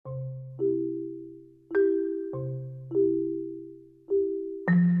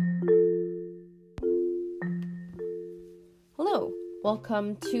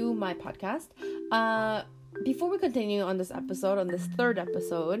Welcome to my podcast. Before we continue on this episode, on this third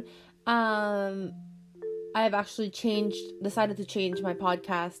episode, I have actually decided to change my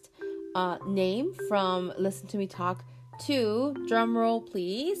podcast name from Listen to Me Talk to, drumroll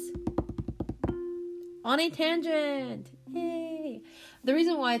please, On a Tangent. Yay! The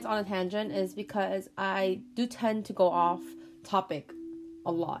reason why it's on a tangent is because I do tend to go off topic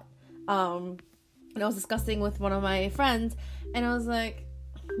a lot. And I was discussing with one of my friends, and I was like,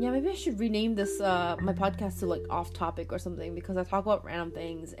 yeah, maybe I should rename this my podcast to like off topic or something, because I talk about random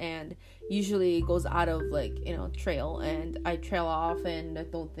things and usually it goes out of trail, and I trail off and I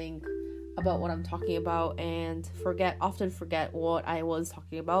don't think about what I'm talking about and often forget what I was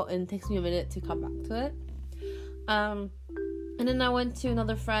talking about, and it takes me a minute to come back to it. And then I went to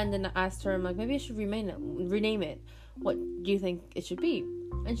another friend and I asked her, I'm like, maybe I should rename it. What do you think it should be?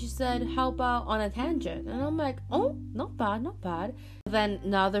 And she said, how about On a Tangent? And I'm like, oh, not bad. Then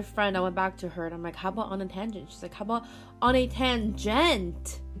another friend, I went back to her and I'm like, how about On a Tangent? She's like, how about On a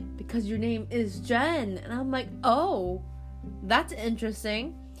Tangent? Because your name is Jen. And I'm like, oh, that's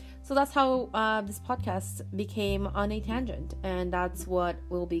interesting. So that's how this podcast became On a Tangent. And that's what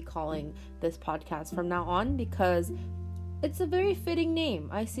we'll be calling this podcast from now on, because it's a very fitting name.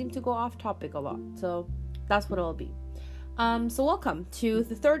 I seem to go off topic a lot. So that's what it'll be. So welcome to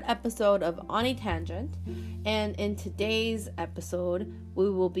the third episode of On a Tangent. And in today's episode, we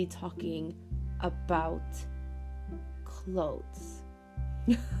will be talking about clothes.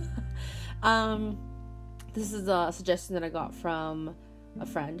 This is a suggestion that I got from a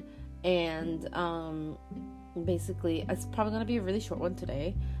friend. And basically, it's probably going to be a really short one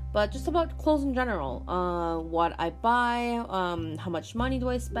today. But just about clothes in general. What I buy, how much money do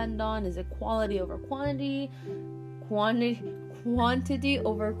I spend on? Is it quality over quantity? Quantity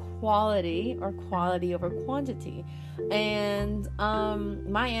over quality, or quality over quantity? And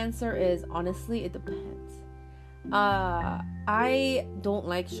my answer is, honestly, it depends. I don't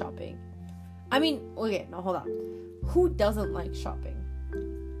like shopping. I mean, okay, no, hold on. Who doesn't like shopping?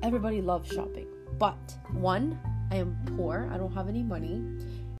 Everybody loves shopping. But one, I am poor. I don't have any money.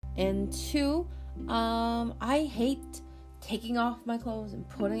 And two, I hate taking off my clothes and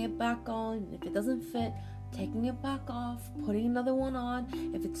putting it back on. If it doesn't fit, taking it back off, putting another one on.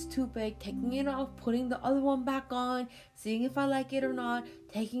 If it's too big, taking it off, putting the other one back on, seeing if I like it or not,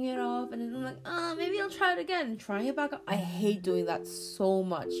 taking it off, and then I'm like, maybe I'll try it again, trying it back on. I hate doing that so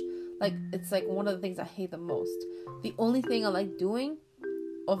much. Like, it's like one of the things I hate the most. The only thing I like doing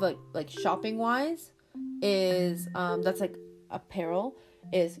of like shopping wise is that's like apparel,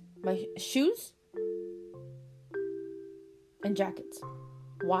 is my shoes and jackets.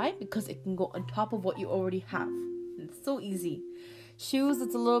 Why? Because it can go on top of what you already have. It's so easy. Shoes,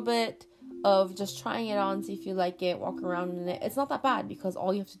 it's a little bit of just trying it on, see if you like it, walk around in it. It's not that bad, because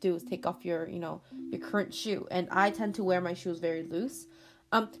all you have to do is take off your current shoe. And I tend to wear my shoes very loose.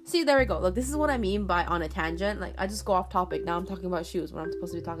 See, there we go. Like, this is what I mean by on a tangent. Like, I just go off topic. Now I'm talking about shoes when I'm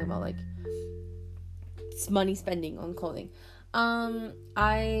supposed to be talking about, like, money spending on clothing.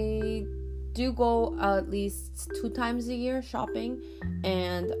 I do go at least 2 times a year shopping.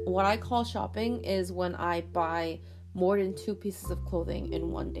 And what I call shopping is when I buy more than 2 pieces of clothing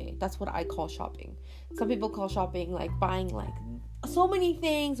in one day. That's what I call shopping. Some people call shopping, like, buying, like, so many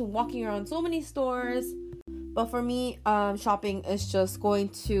things and walking around so many stores. But for me, shopping is just going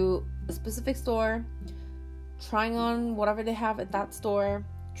to a specific store, trying on whatever they have at that store,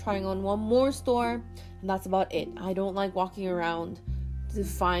 trying on one more store, and that's about it. I don't like walking around to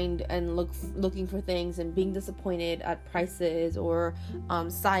find and looking for things and being disappointed at prices or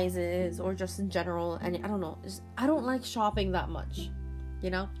sizes or just in general. And I don't know, I don't like shopping that much.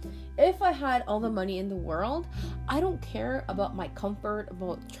 If I had all the money in the world, I don't care about my comfort,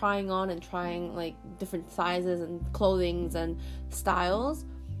 about trying on and trying like different sizes and clothings and styles.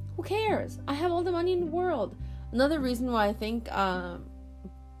 Who cares? I have all the money in the world. Another reason why I think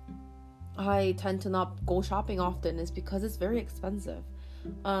I tend to not go shopping often is because it's very expensive.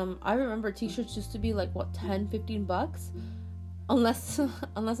 I remember t-shirts used to be like $10-15, unless I'm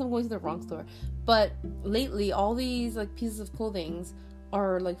going to the wrong store. But lately, all these like pieces of clothing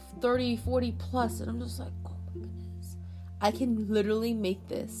are like 30-40 plus, and I'm just like, oh my goodness, I can literally make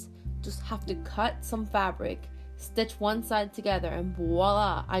this. Just have to cut some fabric, stitch one side together, and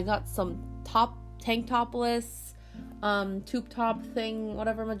voila, I got some tank topless tube top thing,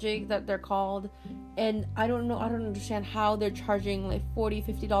 whatever majig that they're called. And I don't understand how they're charging like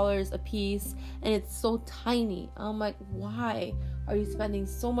 $40-50 a piece, and it's so tiny. I'm like, why are you spending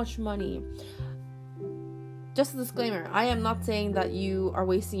so much money? Just a disclaimer, I am not saying that you are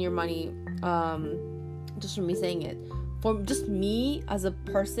wasting your money just from me saying it. for just me as a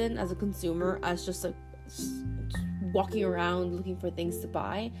person, as a consumer, as just like walking around looking for things to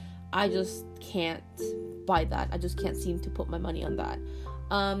buy, I just can't buy that. I just can't seem to put my money on that.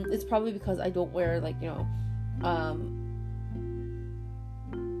 It's probably because I don't wear like,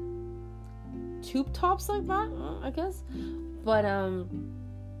 tube tops like that, I guess. But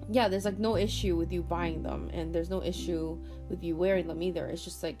yeah, there's like no issue with you buying them, and there's no issue with you wearing them either. It's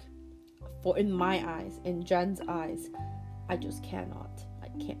just like, for in my eyes, in Jen's eyes, I just cannot. I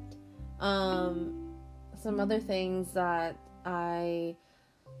can't. Some other things that I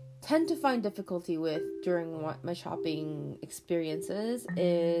tend to find difficulty with during my shopping experiences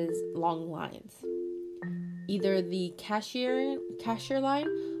is long lines. Either the cashier line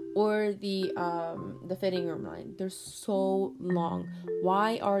or the fitting room line. They're so long.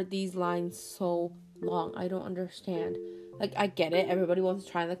 Why are these lines so long? I don't understand. Like, I get it, everybody wants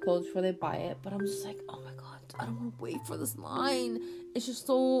to try on the clothes before they buy it, but I'm just like, oh my god, I don't want to wait for this line. It's just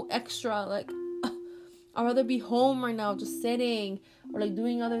so extra. Like, I'd rather be home right now, just sitting, or like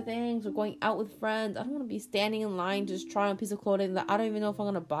doing other things, or going out with friends. I don't want to be standing in line to just try on a piece of clothing that I don't even know if I'm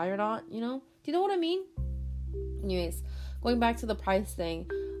gonna buy or not, Do you know what I mean? Anyways, going back to the price thing,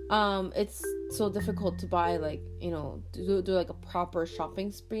 it's so difficult to buy, like, to do like a proper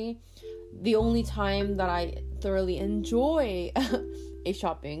shopping spree. The only time that I thoroughly enjoy a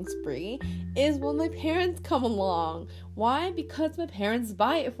shopping spree is when my parents come along. Why? Because my parents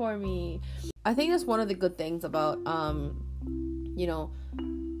buy it for me. I think that's one of the good things about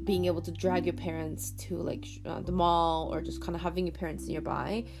being able to drag your parents to like the mall, or just kind of having your parents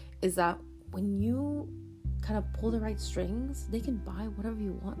nearby, is that when you kind of pull the right strings, they can buy whatever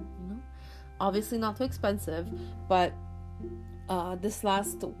you want, obviously not too expensive. But this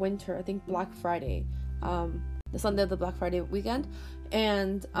last winter, I think Black Friday, the Sunday of the Black Friday weekend,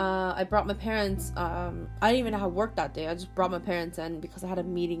 and I brought my parents. I didn't even have work that day. I just brought my parents in because I had a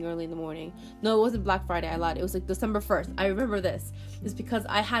meeting early in the morning. No, it wasn't Black Friday, I lied. It was like December 1st. I remember this. It's because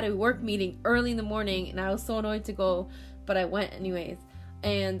I had a work meeting early in the morning and I was so annoyed to go, but I went anyways.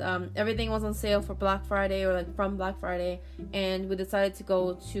 And everything was on sale for Black Friday, or like from Black Friday, and we decided to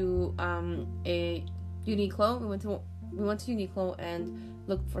go to a Uniqlo. We went to Uniqlo and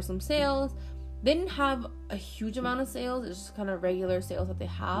looked for some sales. They didn't have a huge amount of sales. It's just kind of regular sales that they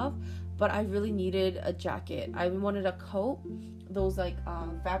have. But I really needed a jacket. I wanted a coat. Those like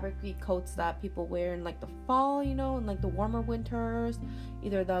fabric-y coats that people wear in like the fall, and like the warmer winters.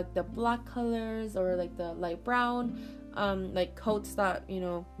 Either the black colors or like the light brown. Like coats that,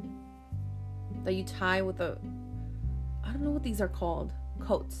 that you tie with I don't know what these are called.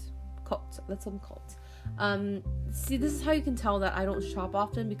 Coats. That's some coats. See, this is how you can tell that I don't shop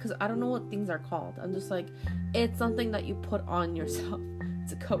often, because I don't know what things are called. I'm just like, it's something that you put on yourself.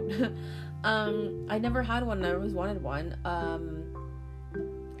 It's a coat. I never had one. I always wanted one.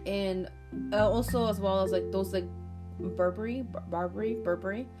 And also, as well as like those like Burberry.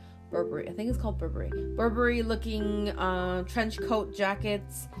 I think it's called Burberry looking trench coat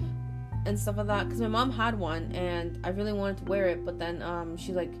jackets and stuff like that. Because my mom had one and I really wanted to wear it, but then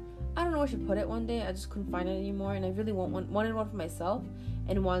she like, I don't know where she put it one day. I just couldn't find it anymore, and I really wanted one for myself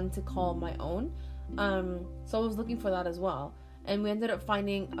and one to call my own. So I was looking for that as well, and we ended up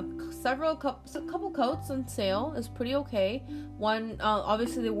finding a couple coats on sale. It's pretty okay. One,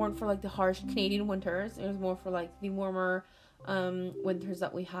 obviously they weren't for like the harsh Canadian winters. It was more for like the warmer winters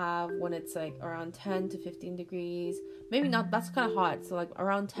that we have when it's like around 10 to 15 degrees. Maybe not, that's kind of hot. So like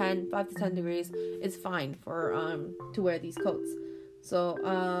around 5 to 10 degrees is fine for to wear these coats. So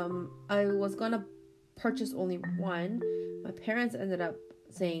I was gonna purchase only one. My parents ended up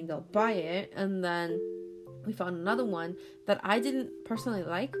saying they'll buy it, and then we found another one that I didn't personally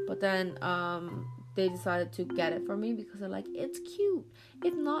like, but then they decided to get it for me because they're like, it's cute.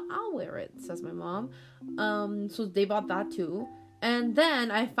 If not, I'll wear it, says my mom. So they bought that too. And then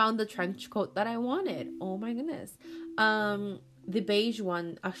I found the trench coat that I wanted. Oh my goodness. The beige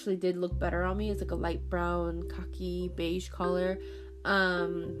one actually did look better on me. It's like a light brown, khaki, beige color.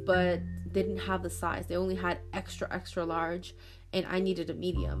 But they didn't have the size. They only had extra large, and I needed a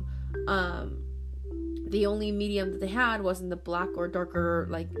medium. The only medium that they had was in the black or darker,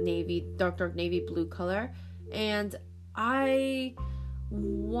 like dark navy blue color, and I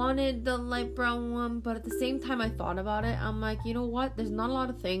wanted the light brown one, but at the same time I thought about it. I'm like, you know what, there's not a lot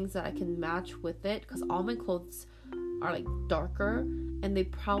of things that I can match with it, because all my clothes are like darker, and they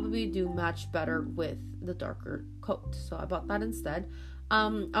probably do match better with the darker coat. So I bought that instead. I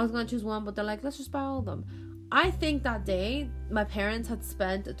was gonna choose one, but they're like, let's just buy all of them. I think that day my parents had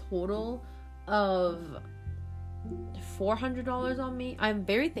spent a total of $400 on me. I'm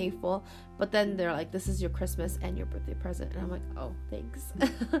very thankful, but then they're like, this is your Christmas and your birthday present, and I'm like, oh, thanks.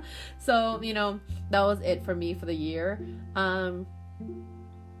 So, that was it for me for the year.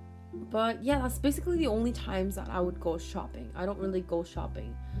 But yeah, that's basically the only times that I would go shopping. I don't really go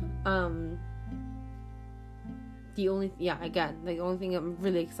shopping. The only thing I'm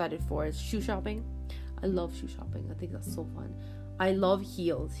really excited for is shoe shopping. I love shoe shopping. I think that's so fun. I love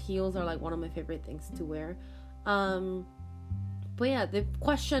heels. Heels are like one of my favorite things to wear. But yeah, the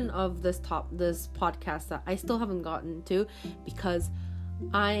question of this podcast that I still haven't gotten to because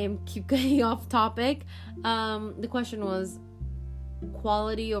I keep getting off topic. The question was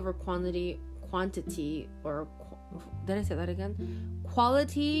quality over quantity, or did I say that again?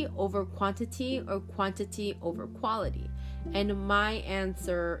 Quality over quantity or quantity over quality. And my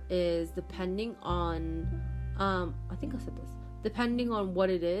answer is depending on I think I said this. Depending on what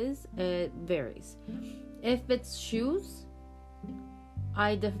it is, it varies. If it's shoes,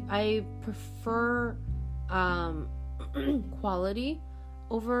 I prefer quality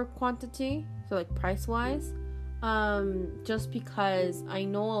over quantity, so like price wise, just because I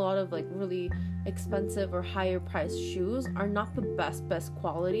know a lot of like really expensive or higher priced shoes are not the best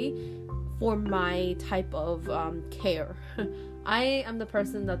quality for my type of care. I am the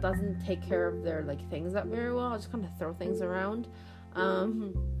person that doesn't take care of their like things that very well. I just kind of throw things around.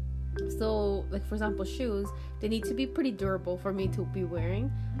 So like for example, shoes, they need to be pretty durable for me to be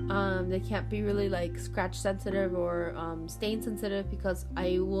wearing. They can't be really like scratch sensitive or stain sensitive, because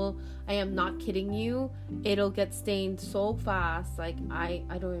I am not kidding you, it'll get stained so fast. Like I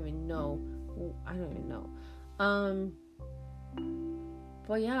don't even know.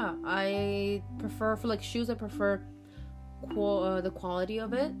 But yeah, I prefer for like shoes, I prefer the quality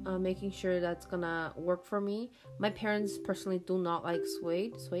of it, making sure that's gonna work for me. My parents personally do not like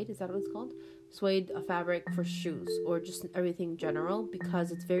suede, is that what it's called? Suede fabric for shoes, or just everything in general,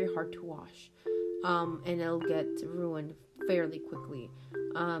 because it's very hard to wash, and it'll get ruined fairly quickly,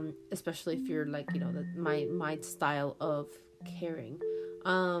 especially if you're like, my style of caring.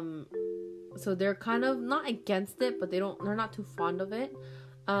 So they're kind of not against it, but they're not too fond of it.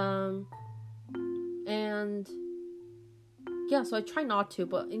 And yeah, so I try not to,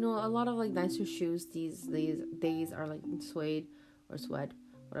 but a lot of like nicer shoes these days are like suede or suede,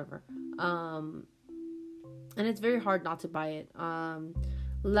 whatever. And it's very hard not to buy it.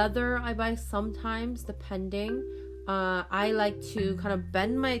 Leather I buy sometimes, depending. I like to kind of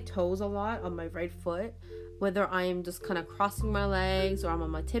bend my toes a lot on my right foot, whether I'm just kind of crossing my legs or I'm on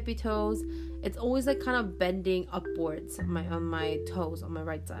my tippy toes. It's always like kind of bending upwards on my toes on my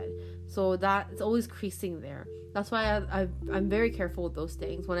right side. So that it's always creasing there. That's why I'm very careful with those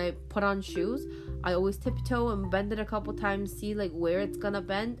things. When I put on shoes, I always tiptoe and bend it a couple times, see like where it's gonna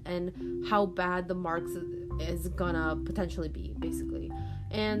bend and how bad the marks is gonna potentially be, basically.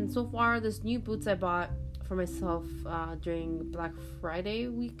 And so far, this new boots I bought for myself during Black Friday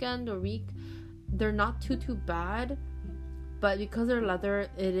weekend or week, they're not too bad, but because they're leather,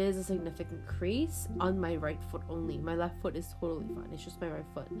 it is a significant crease on my right foot only. My left foot is totally fine. It's just my right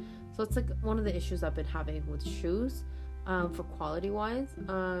foot. So it's like one of the issues I've been having with shoes, for quality wise.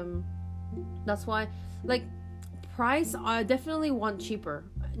 That's why, like, price, I definitely want cheaper.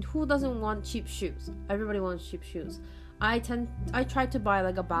 Who doesn't want cheap shoes? Everybody wants cheap shoes. I try to buy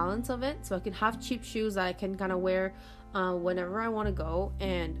like a balance of it, so I can have cheap shoes that I can kind of wear whenever I want to go,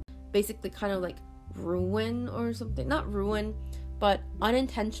 and basically kind of like ruin or something, not ruin, but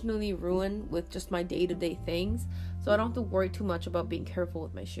unintentionally ruin with just my day-to-day things, so I don't have to worry too much about being careful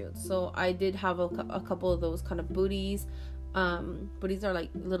with my shoes. So I did have a couple of those kind of booties. Booties are like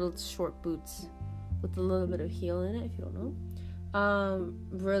little short boots with a little bit of heel in it, if you don't know.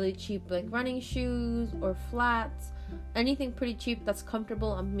 Really cheap like running shoes or flats, anything pretty cheap that's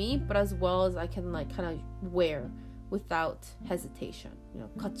comfortable on me, but as well as I can like kind of wear without hesitation,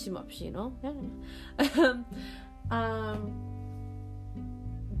 거침없이,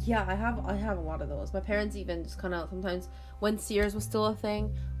 yeah, I have a lot of those. My parents even just kind of sometimes, when Sears was still a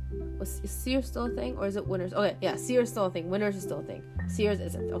thing, is Sears still a thing, or is it Winners? Okay, yeah, Sears still a thing, Winners is still a thing, Sears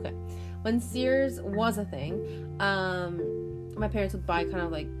isn't. Okay, when Sears was a thing, my parents would buy kind of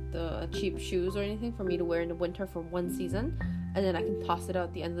like the cheap shoes or anything for me to wear in the winter for one season, and then I can toss it out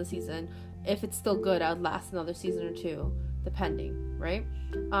at the end of the season. If it's still good, I would last another season or two, depending, right?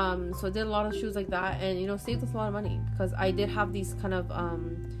 So I did a lot of shoes like that, and saved us a lot of money, because I did have these kind of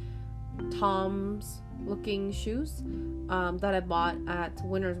Tom's looking shoes that I bought at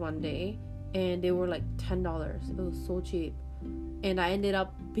Winners one day, and they were like $10. It was so cheap. and I ended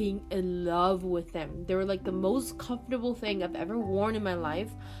up being in love with them. They were like the most comfortable thing I've ever worn in my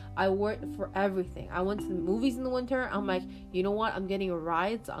life. I wore it for everything. I went to the movies in the winter. I'm like, you know what? I'm getting a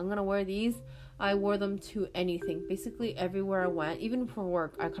ride, so I'm gonna wear these. I wore them to anything. Basically everywhere I went, even for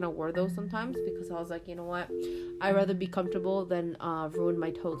work, I kind of wore those sometimes because I was like, you know what? I'd rather be comfortable than ruin my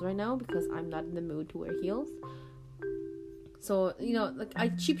toes right now because I'm not in the mood to wear heels. So, you know,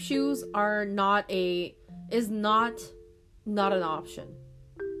 like cheap shoes are not an option.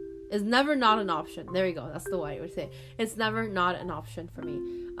 It's never not an option. There you go. That's the way I would say it. It's never not an option for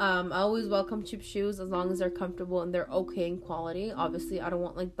me. I always welcome cheap shoes as long as they're comfortable and they're okay in quality. Obviously, I don't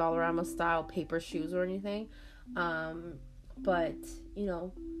want like Dollarama style paper shoes or anything. But, you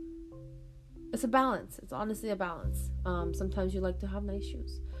know, it's a balance. It's honestly a balance. Sometimes you like to have nice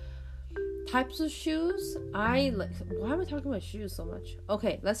shoes. Types of shoes I like. Why am I talking about shoes so much?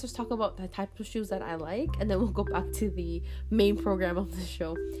 Okay, let's just talk about the types of shoes that I like, and then we'll go back to the main program of the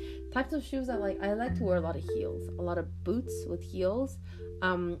show. Types of shoes I like to wear a lot of heels, a lot of boots with heels.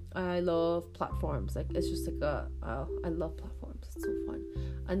 I love platforms. Like, it's just like I love platforms. It's so fun.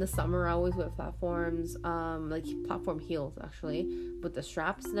 In the summer, I always wear platforms, like platform heels actually, with the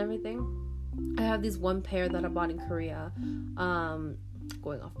straps and everything. I have this one pair that I bought in Korea.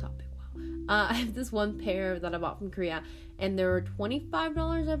 Going off topic. I have this one pair that I bought from Korea, and they were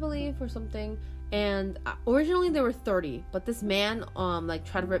 $25, I believe, or something. And originally they were $30, but this man like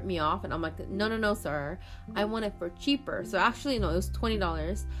tried to rip me off, and I'm like, no, sir, I want it for cheaper. So actually, no, it was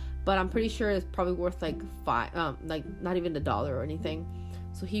 $20, but I'm pretty sure it's probably worth like like not even $1 or anything.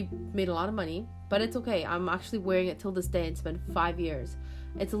 So he made a lot of money, but it's okay. I'm actually wearing it till this day. It's been 5 years.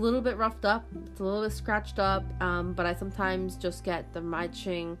 It's a little bit roughed up, it's a little bit scratched up, but I sometimes just get the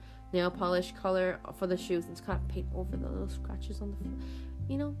matching nail polish color for the shoes and just kind of paint over the little scratches on the,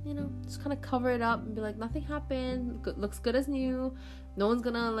 you know, just kind of cover it up and be like, nothing happened. Looks good as new. No one's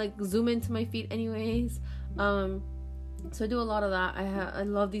gonna like zoom into my feet anyways. So I do a lot of that. I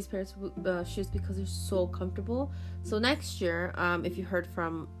love these pairs of shoes because they're so comfortable. So next year, if you heard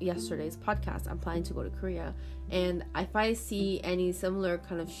from yesterday's podcast, I'm planning to go to Korea, and if I see any similar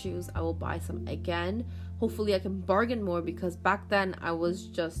kind of shoes, I will buy some again. Hopefully I can bargain more, because back then I was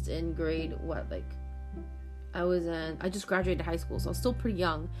just in grade I just graduated high school, so I was still pretty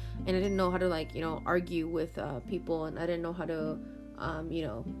young, and I didn't know how to like, you know, argue with people, and I didn't know how to you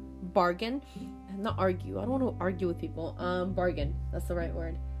know, bargain. Not argue. I don't want to argue with people. Bargain. That's the right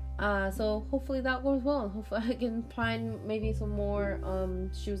word. So hopefully that goes well. Hopefully I can find maybe some more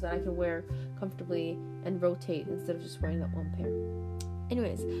shoes that I can wear comfortably and rotate instead of just wearing that one pair.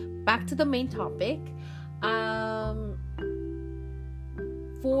 Anyways, back to the main topic.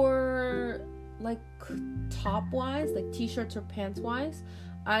 For like top wise, like t-shirts or pants wise,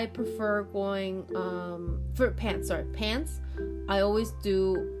 I prefer going for pants. I always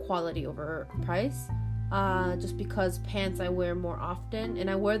do quality over price, just because pants I wear more often, and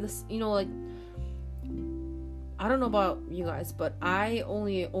I wear this, you know, like, I don't know about you guys, but I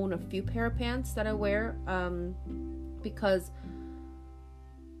only own a few pair of pants that I wear, because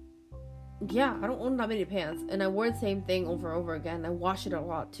yeah, I don't own that many pants, and I wear the same thing over and over again. I wash it a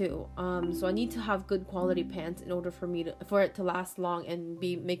lot too. So I need to have good quality pants in order for it to last long and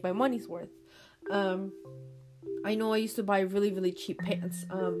make my money's worth. I know I used to buy really, really cheap pants.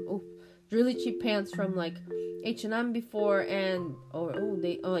 Really cheap pants from like H&M before, and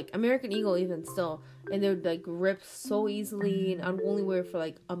like American Eagle even still, and they would like rip so easily, and I'd only wear it for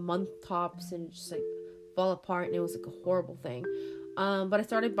like a month tops and just like fall apart, and it was like a horrible thing. But I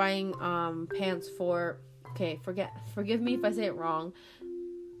started buying pants for, forgive me if I say it wrong,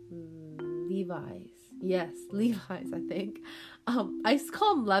 Levi's. Yes, Levi's, I think. I used to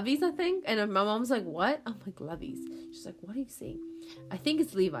call them Levi's, I think, and my mom's like, what? I'm like, Levi's. She's like, what are you saying? I think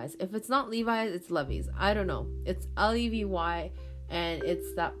it's Levi's. If it's not Levi's, it's Levi's. I don't know. It's Levy, and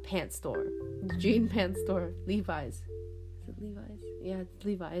it's that pants store, the jean pants store, Levi's. Is it Levi's? Yeah, it's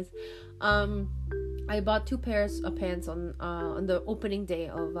Levi's. I bought 2 pairs of pants on the opening day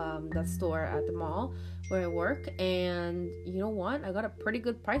of that store at the mall where I work, and you know what? I got a pretty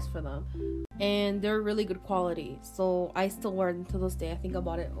good price for them, and they're really good quality. So I still wear them to this day. I think I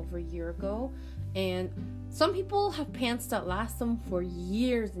bought it over a year ago, and some people have pants that last them for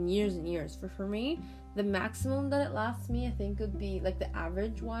years and years and years. For me, the maximum that it lasts me, I think, would be like the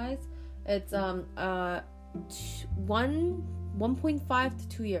average wise. It's 1.5 to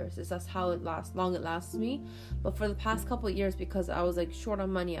 2 years. That's how long it lasts me. But for the past couple of years, because I was like short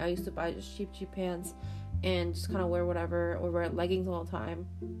on money, I used to buy just cheap pants and just kind of wear whatever, or wear leggings all the time.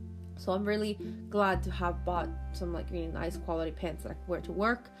 So I'm really glad to have bought some like really nice quality pants that I can wear to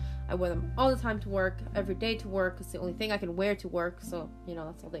work. I wear them all the time to work, every day to work. It's the only thing I can wear to work, so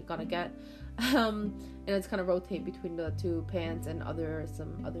that's all they're gonna get. And it's kind of rotate between the two pants and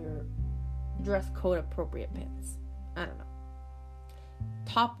some other dress code appropriate pants. I don't know.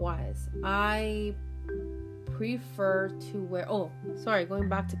 Top wise, I prefer to wear going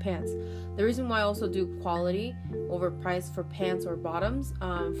back to pants. The reason why I also do quality over price for pants or bottoms,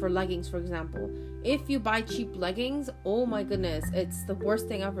 for leggings for example, if you buy cheap leggings, oh my goodness, it's the worst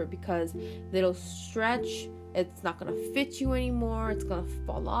thing ever because they'll stretch, it's not gonna fit you anymore, it's gonna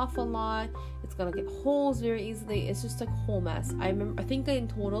fall off a lot, it's gonna get holes very easily. It's just like a whole mess. I think in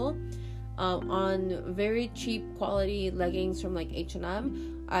total, on very cheap quality leggings from like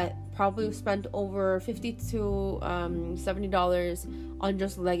H&M, I probably spent over $50 to $70 on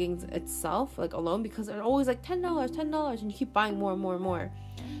just leggings itself, like alone, because they're always like $10, and you keep buying more and more and more.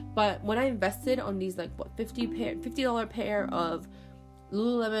 But when I invested on these like $50 pair of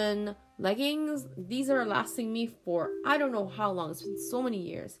Lululemon leggings, these are lasting me for I don't know how long. It's been so many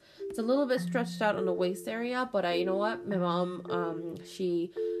years. It's a little bit stretched out on the waist area, but you know what, my mom,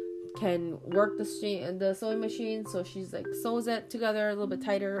 she can work the sewing machine, so she's like sews it together a little bit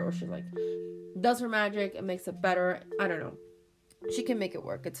tighter, or she like does her magic and makes it better. I don't know, she can make it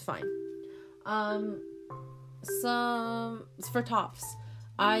work, it's fine. For tops,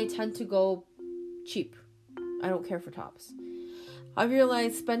 I tend to go cheap. I don't care for tops. I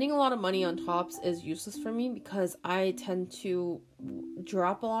realize spending a lot of money on tops is useless for me because I tend to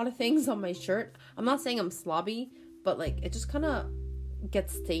drop a lot of things on my shirt. I'm not saying I'm slobby, but like it just kind of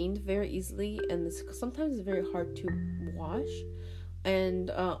gets stained very easily, and sometimes it's very hard to wash. And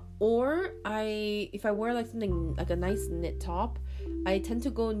if I wear like something like a nice knit top, I tend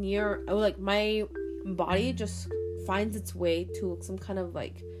to go near, like my body just finds its way to some kind of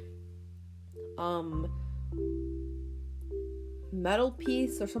like metal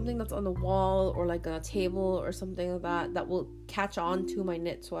piece or something that's on the wall or like on a table or something like that will catch on to my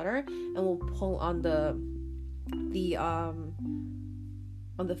knit sweater and will pull on the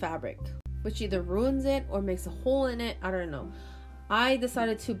fabric, which either ruins it or makes a hole in it. I don't know. I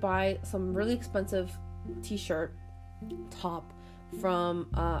decided to buy some really expensive t-shirt top from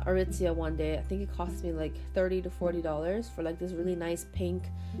Aritzia one day. I think it cost me like $30 to $40 for like this really nice pink,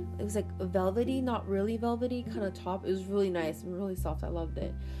 it was like velvety, not really velvety kind of top. It was really nice and really soft. I loved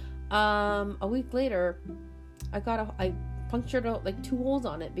it. A week later, I punctured out like 2 holes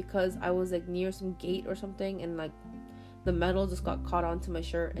on it because I was like near some gate or something, and like the metal just got caught onto my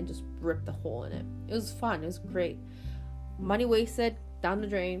shirt and just ripped a hole in it. It was fun. It was great. Money wasted, down the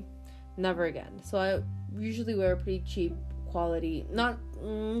drain, never again. So I usually wear pretty cheap quality, not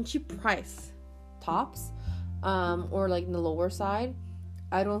cheap price tops, or like in the lower side.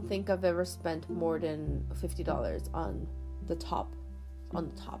 I don't think I've ever spent more than $50 on the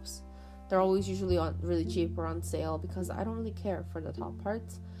tops. They're always usually on really cheap or on sale because I don't really care for the top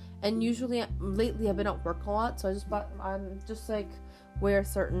parts. And usually, lately, I've been at work a lot, so I'm just like wear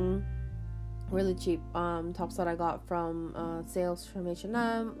certain really cheap tops that I got from sales from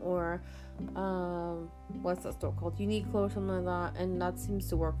H&M or what's that store called, Uniqlo or something like that, and that seems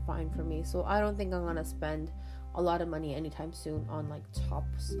to work fine for me. So I don't think I'm gonna spend a lot of money anytime soon on like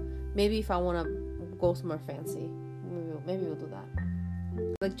tops. Maybe if I want to go somewhere fancy, maybe we'll do that.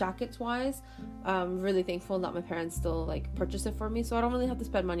 Like jackets wise, I'm really thankful that my parents still like purchase it for me, so I don't really have to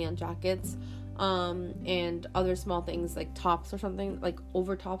spend money on jackets and other small things like tops or something like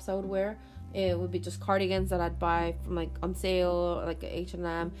over tops I would wear. It would be just cardigans that I'd buy from like on sale, like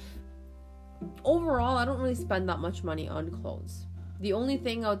H&M. Overall, I don't really spend that much money on clothes. The only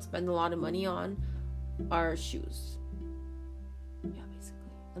thing I would spend a lot of money on are shoes,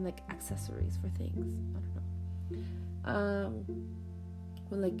 basically, and like accessories for things. I don't know.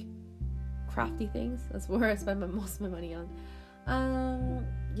 Like crafty things, that's where I spend most of my money on.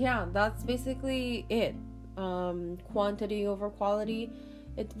 That's basically it. Quantity over quality,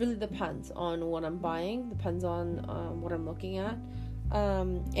 it really depends on what I'm buying, depends on what I'm looking at.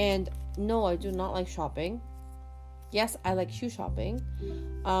 And no, I do not like shopping. Yes, I like shoe shopping,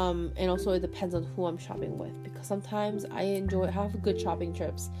 and also it depends on who I'm shopping with, because sometimes I have good shopping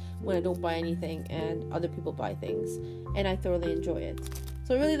trips when I don't buy anything and other people buy things, and I thoroughly enjoy it.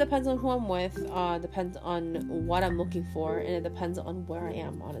 So it really depends on who I'm with, depends on what I'm looking for, and it depends on where I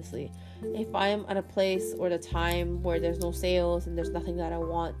am, honestly. If I'm at a place or the time where there's no sales and there's nothing that I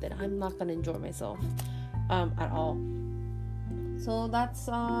want, then I'm not gonna enjoy myself at all. So that's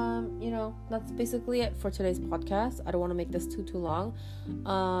that's basically it for today's podcast. I don't want to make this too long.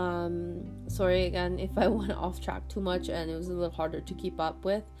 Sorry again if I went off track too much and it was a little harder to keep up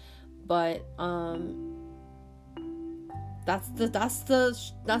with, But that's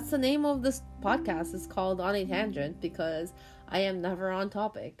the name of this podcast. It's called On a Tangent because I am never on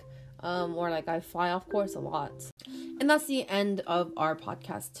topic, or like I fly off course a lot. And that's the end of our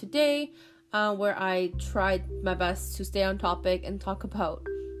podcast today, where I tried my best to stay on topic and talk about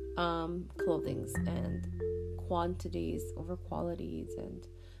clothings and quantities over qualities and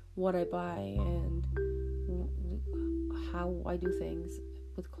what I buy and how I do things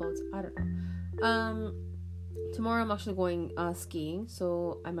with clothes. I don't know. Tomorrow I'm actually going skiing,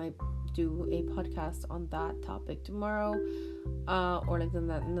 so I might do a podcast on that topic tomorrow, or like in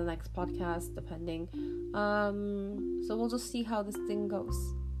the next podcast, depending. So we'll just see how this thing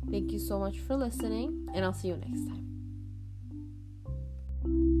goes. Thank you so much for listening, and I'll see you next time.